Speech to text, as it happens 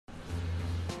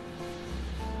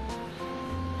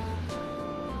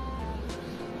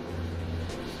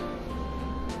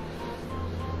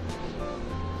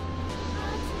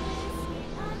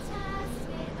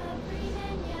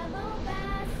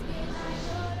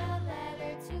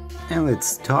And let's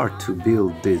start to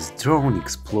build this drone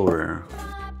explorer.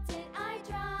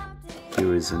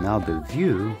 Here is another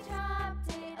view.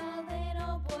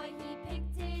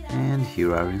 And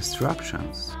here are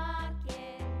instructions.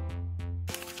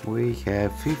 We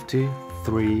have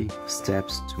 53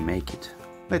 steps to make it.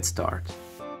 Let's start.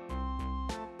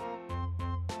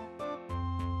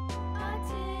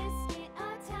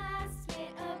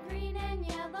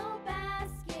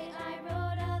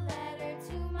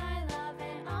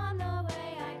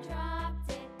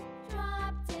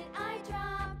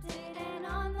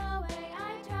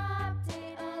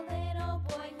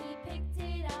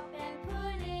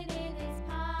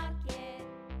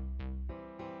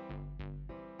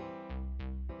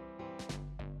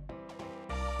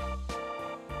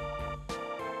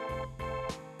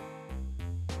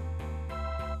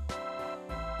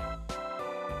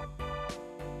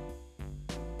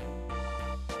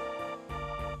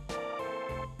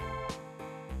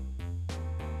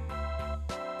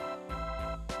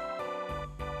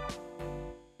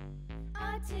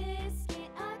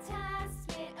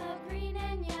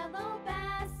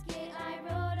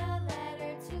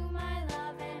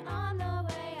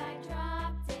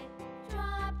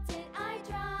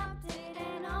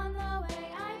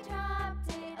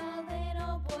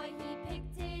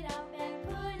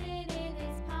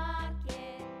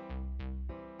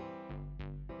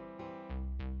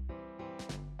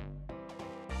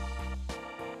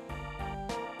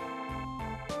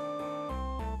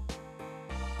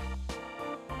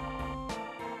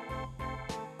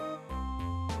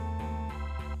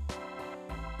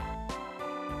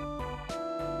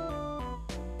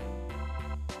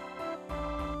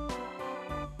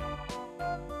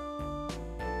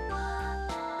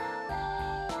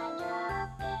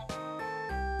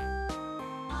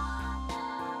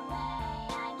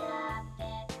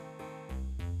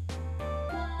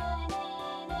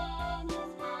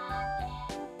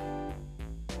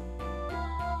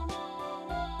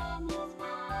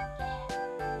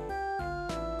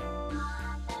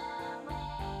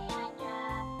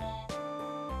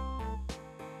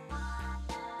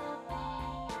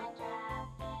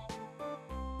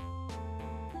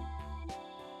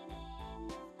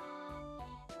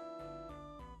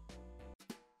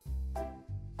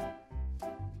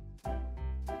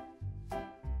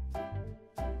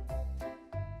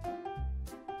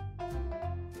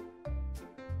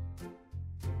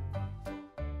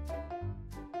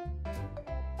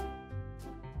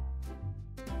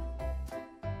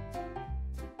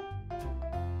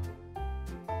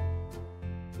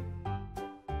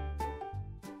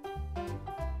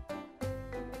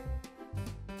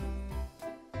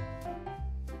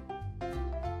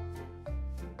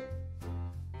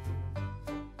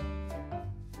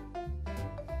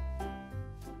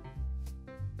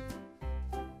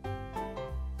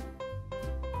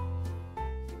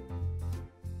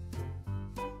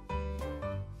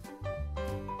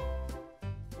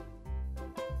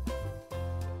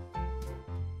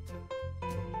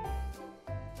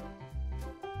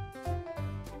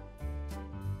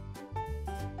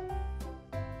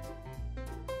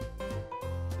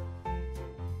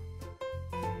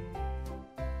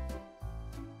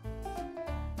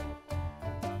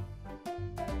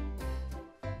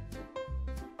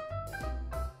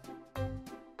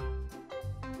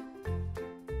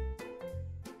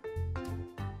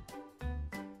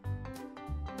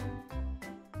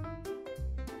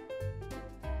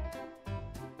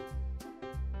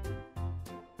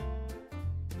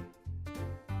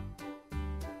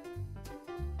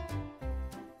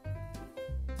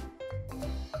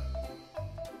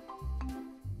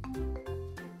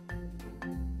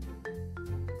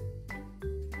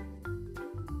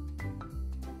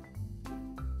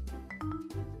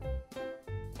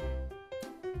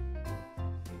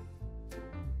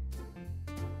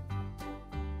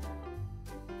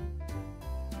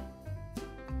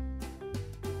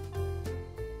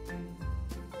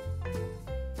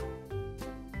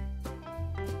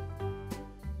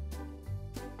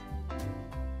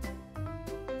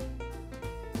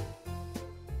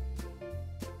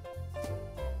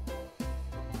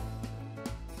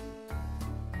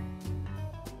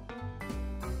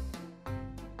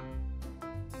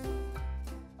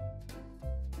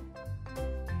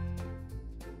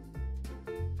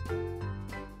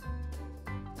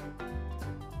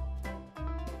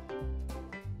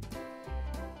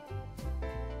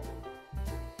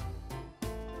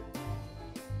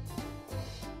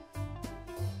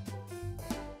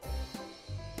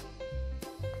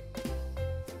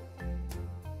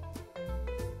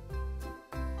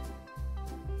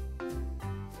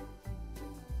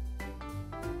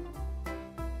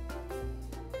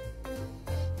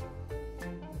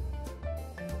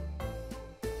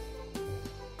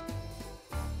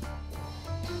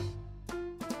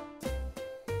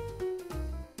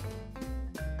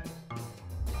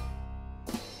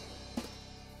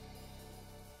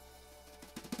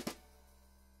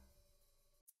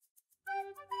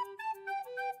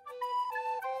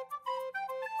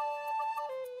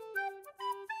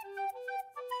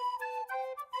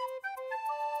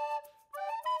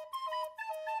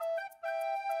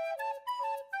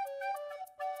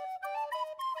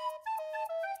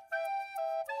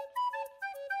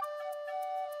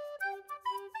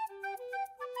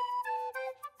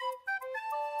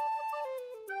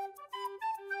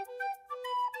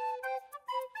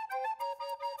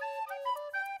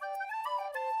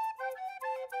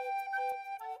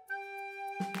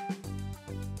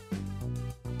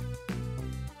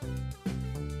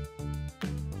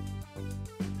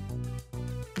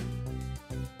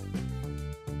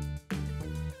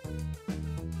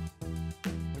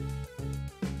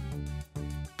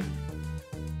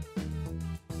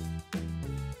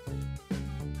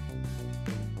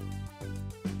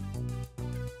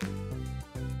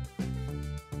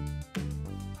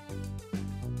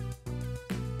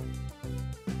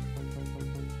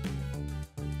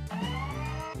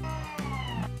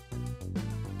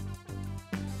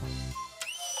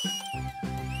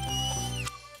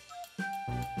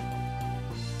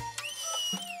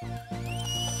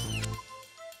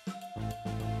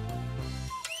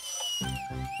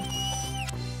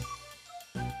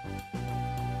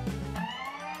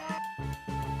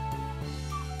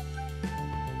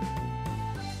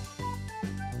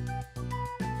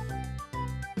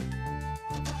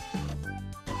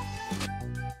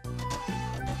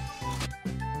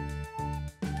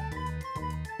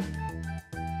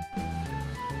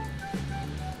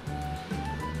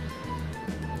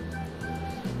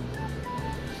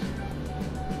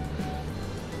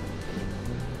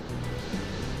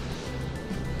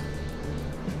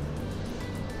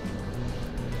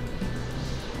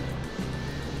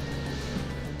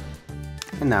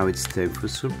 now it's time for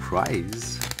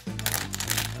surprise.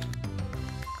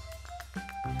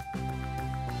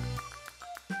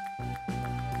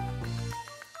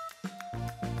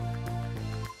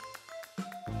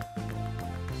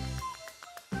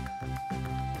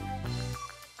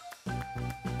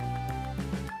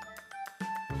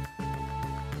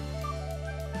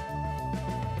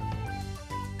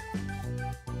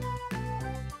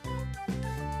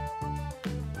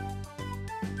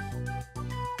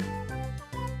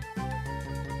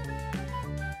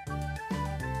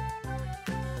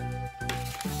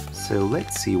 So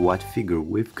let's see what figure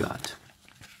we've got.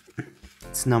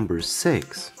 It's number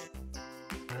 6.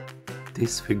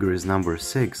 This figure is number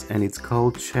 6 and it's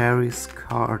called Cherry's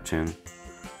Carton,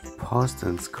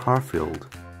 Poston's Carfield.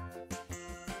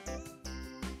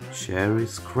 Cherry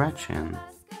Scratching.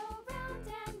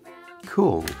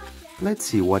 Cool. Let's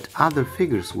see what other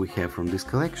figures we have from this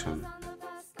collection.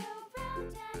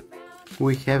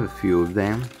 We have a few of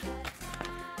them.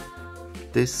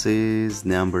 This is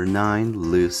number 9,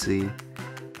 Lucy.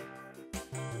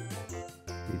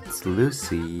 It's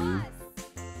Lucy.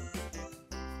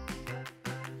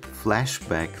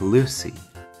 Flashback Lucy.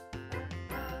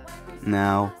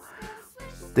 Now,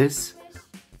 this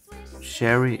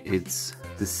Cherry, it's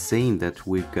the same that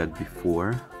we've got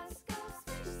before.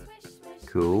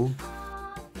 Cool.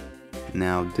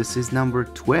 Now, this is number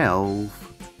 12.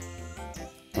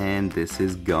 And this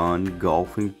is Gone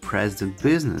Golfing President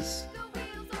Business.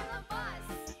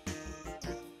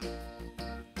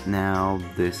 Now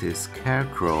this is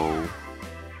Scarecrow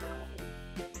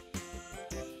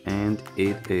and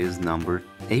it is number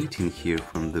 18 here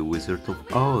from the Wizard of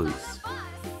Oz.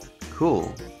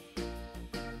 Cool.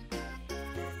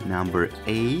 Number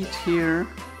 8 here,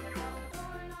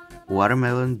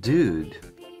 Watermelon Dude.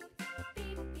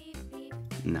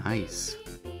 Nice.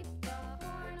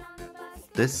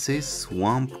 This is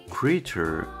Swamp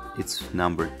Creature. It's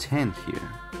number 10 here.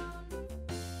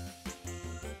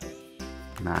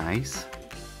 Nice.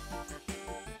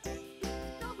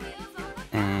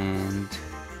 And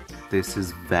this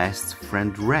is Best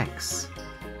Friend Rex.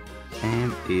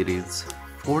 And it is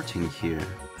 14 here.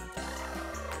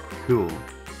 Cool.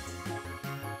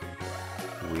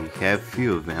 We have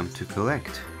few of them to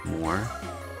collect more.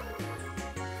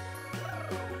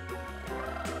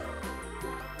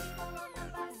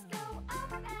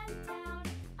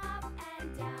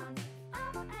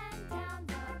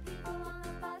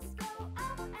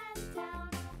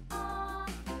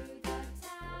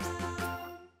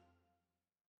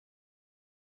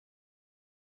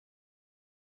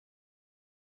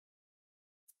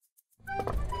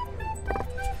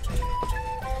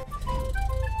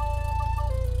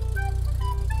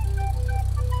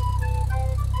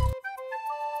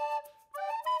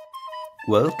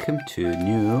 Welcome to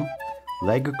new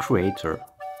LEGO Creator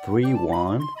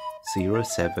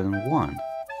 31071.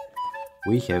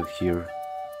 We have here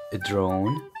a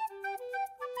drone,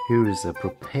 here is a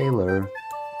propeller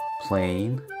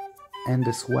plane and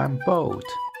a swamp boat.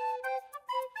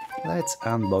 Let's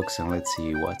unbox and let's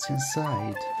see what's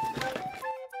inside.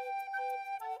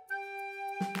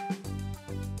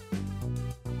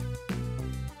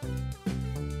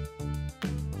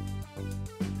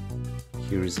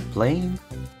 Here is a plane,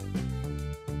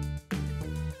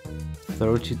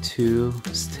 32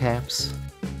 steps.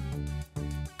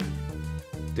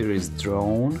 There is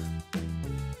drone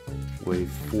with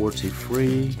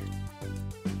 53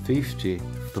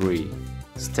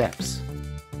 steps.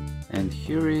 And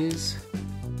here is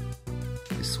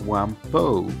a swamp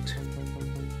boat,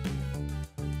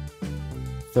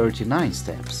 39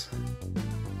 steps.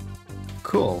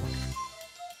 Cool.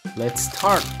 Let's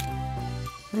start.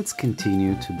 Let's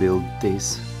continue to build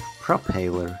this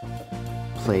propeller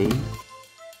plane.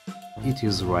 It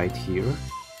is right here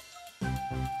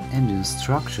and the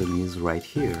instruction is right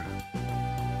here.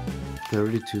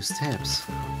 32 steps.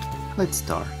 Let's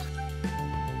start.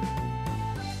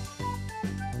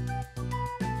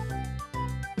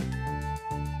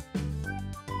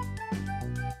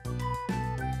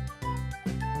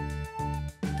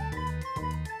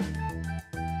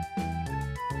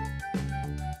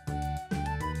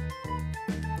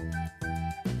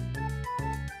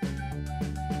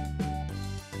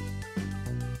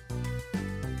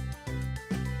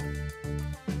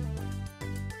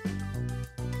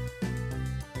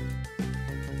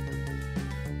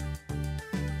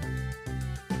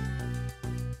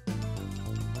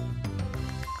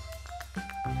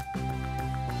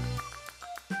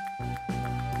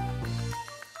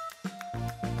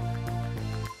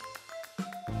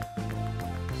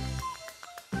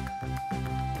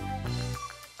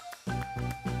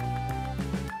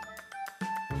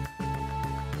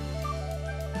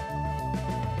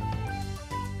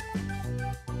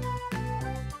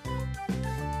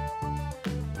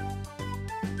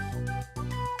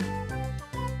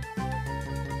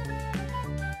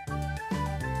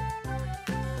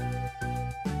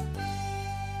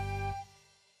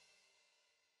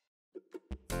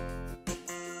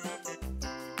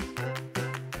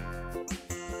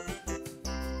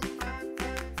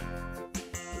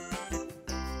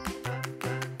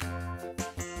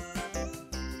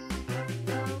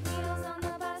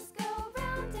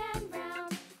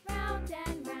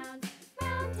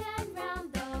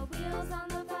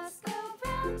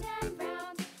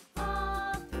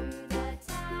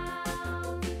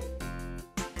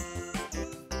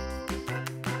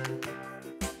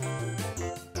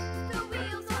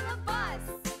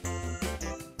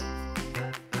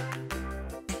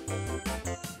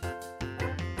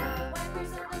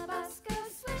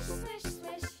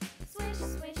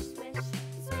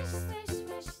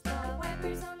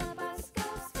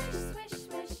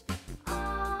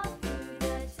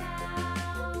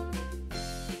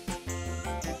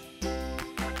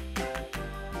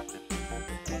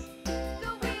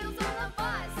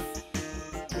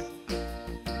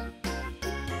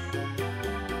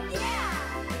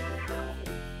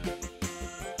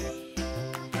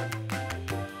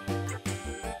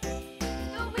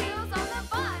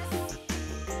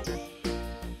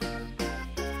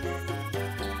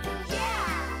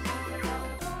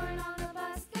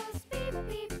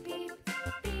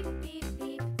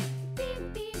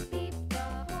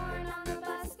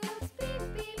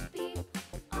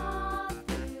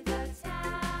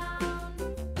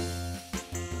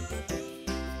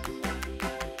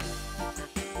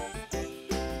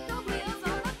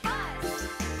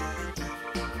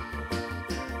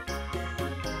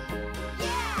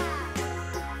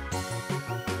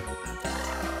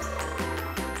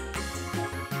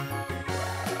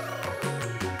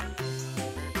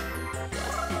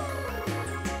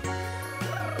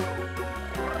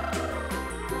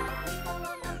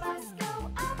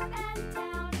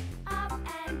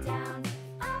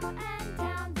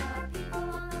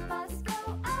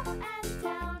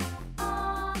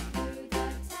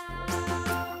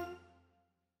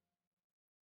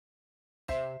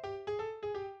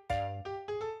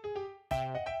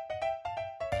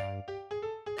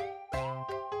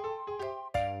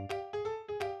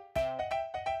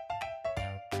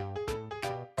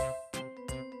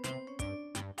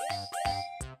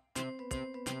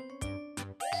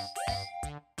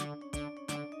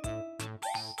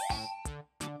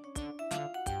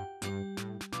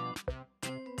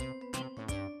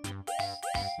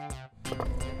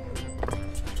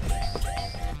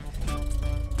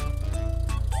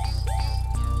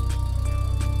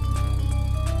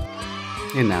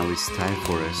 And now it's time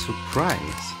for a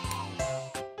surprise.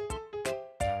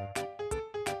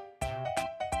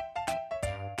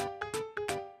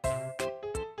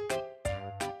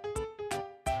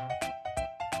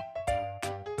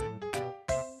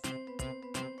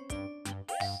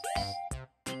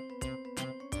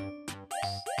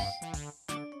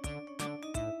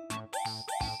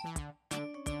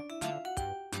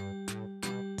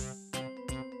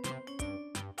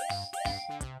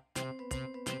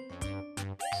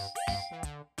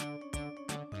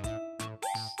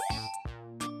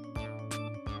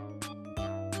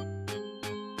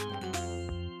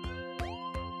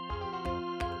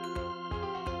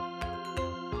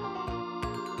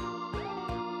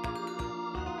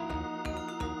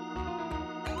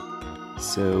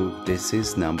 So this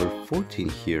is number 14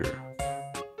 here.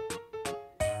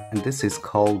 And this is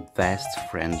called Best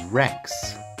Friend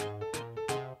Rex.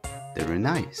 Very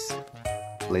nice.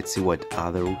 Let's see what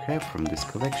other we have from this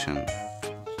collection.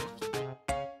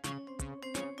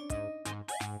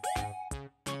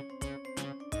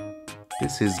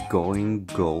 This is Gone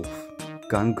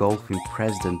Golfing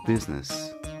President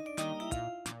Business.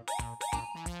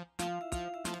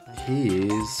 He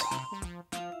is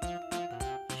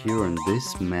here on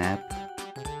this map,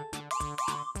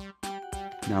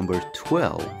 number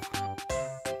 12.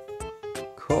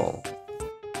 Cool.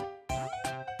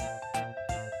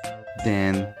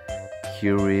 Then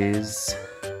here is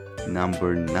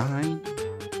number 9,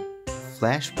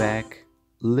 Flashback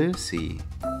Lucy.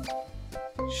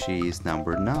 She is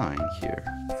number 9 here.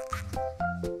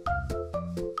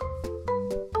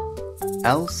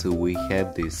 Also we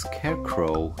have this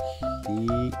Scarecrow.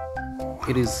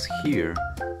 It is here,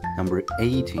 number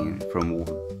 18 from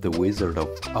The Wizard of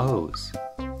Oz.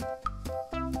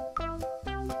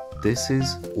 This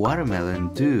is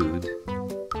Watermelon Dude,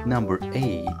 number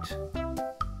 8.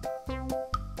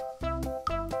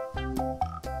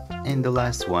 And the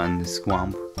last one,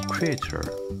 Swamp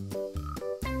Creature.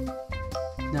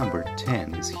 Number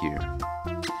 10 is here.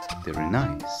 Very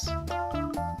nice.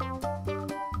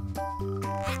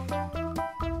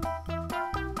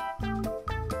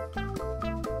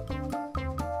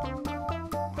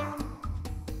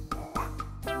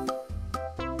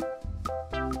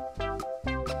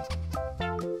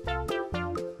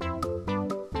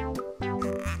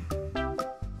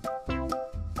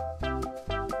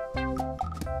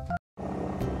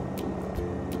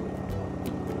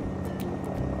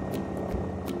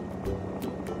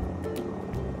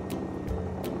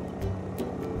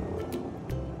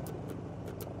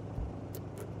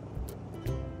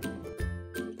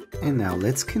 And now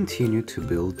let's continue to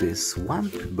build this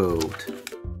swamp boat.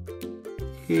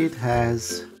 It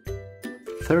has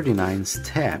 39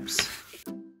 steps.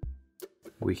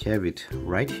 We have it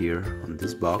right here on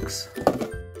this box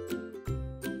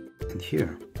and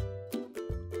here.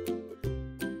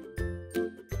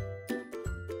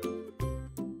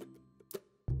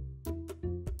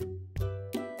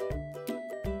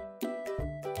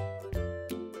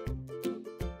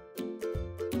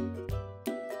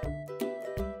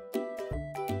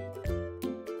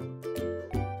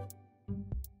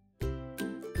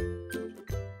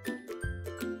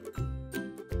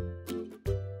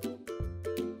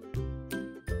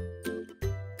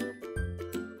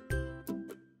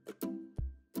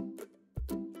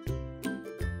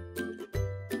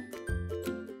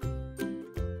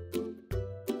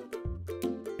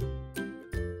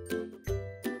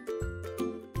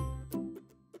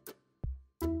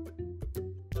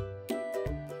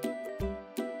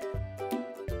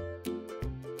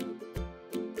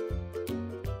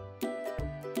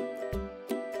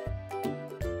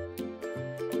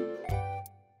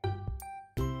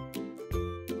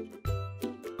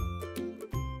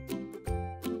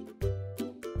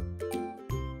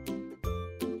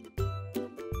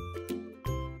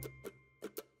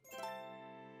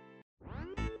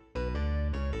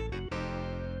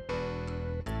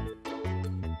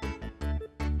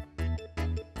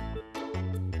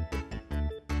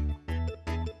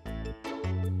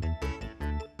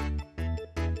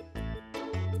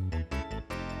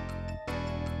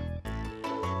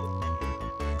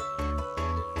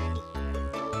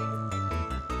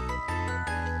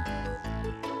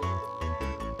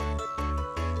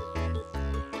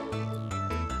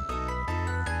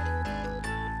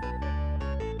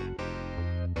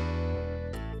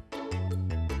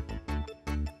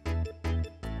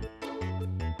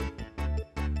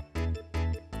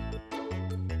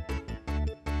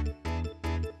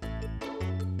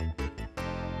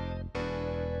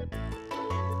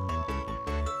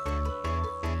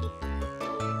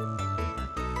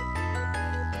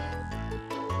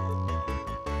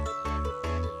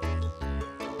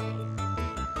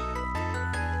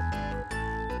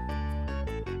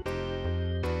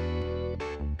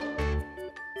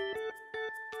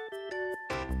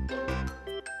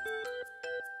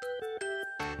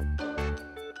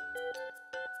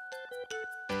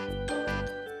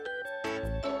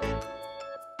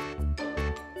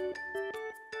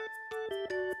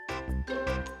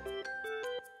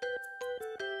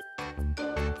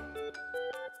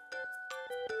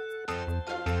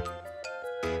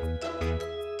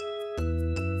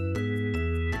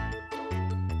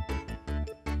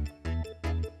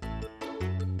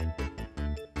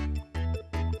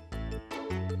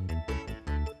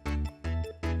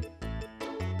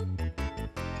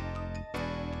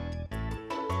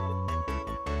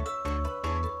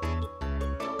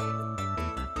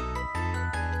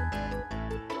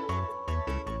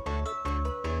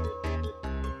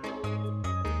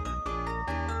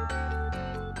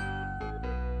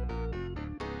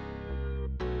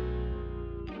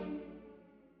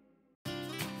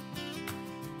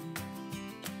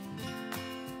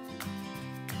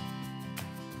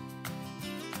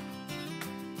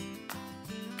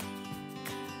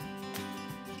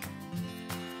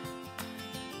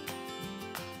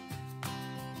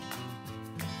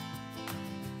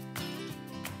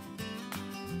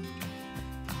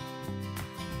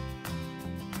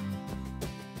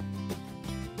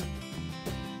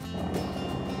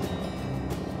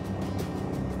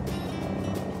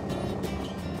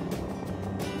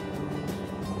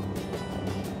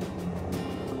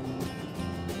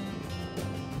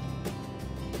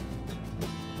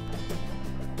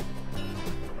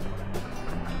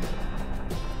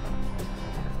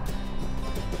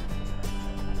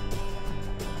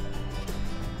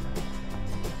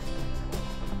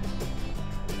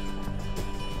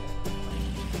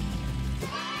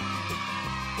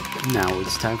 Now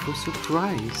it's time for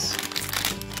surprise.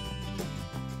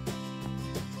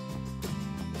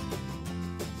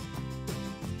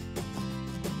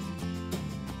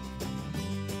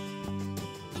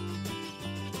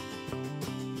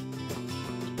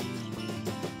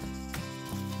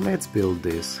 Let's build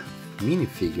this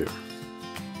minifigure.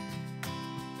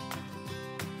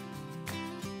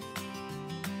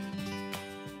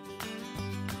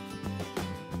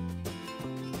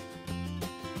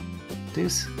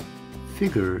 This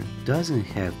figure doesn't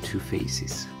have two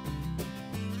faces.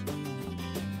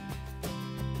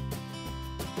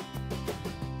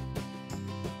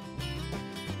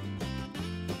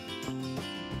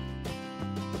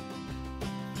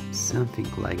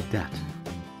 Something like that.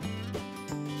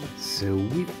 So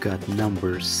we've got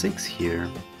number 6 here,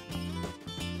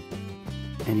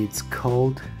 and it's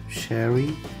called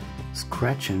Sherry,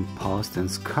 Scratch and Post and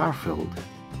Scarfield.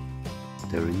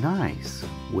 Very nice,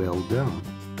 well done.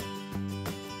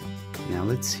 Now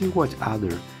let's see what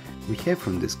other we have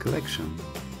from this collection.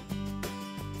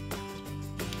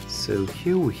 So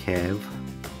here we have,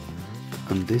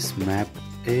 on this map,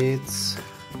 it's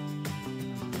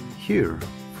here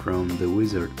from the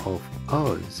Wizard of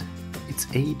Oz. It's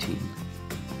 18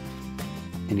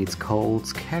 and it's called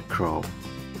Scarecrow.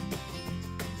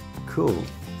 Cool.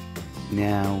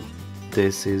 Now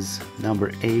this is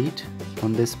number 8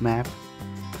 on this map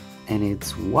and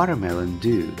it's Watermelon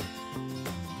Dude.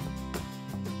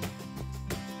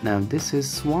 Now this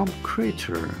is Swamp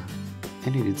Creature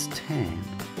and it is 10.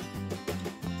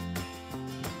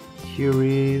 Here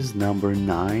is number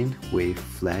 9 with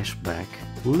Flashback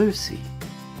Lucy.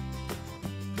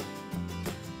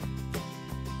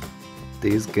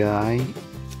 This guy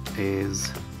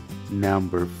is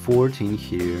number 14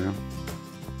 here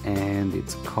and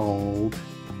it's called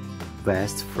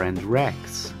Best Friend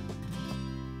Rex.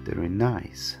 Very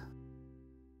nice.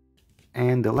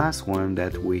 And the last one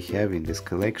that we have in this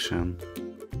collection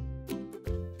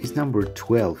is number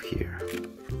 12 here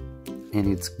and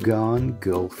it's Gone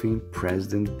Golfing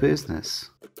President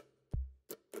Business.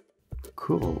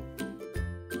 Cool.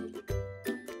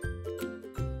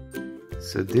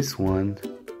 So this one,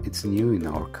 it's new in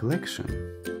our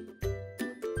collection.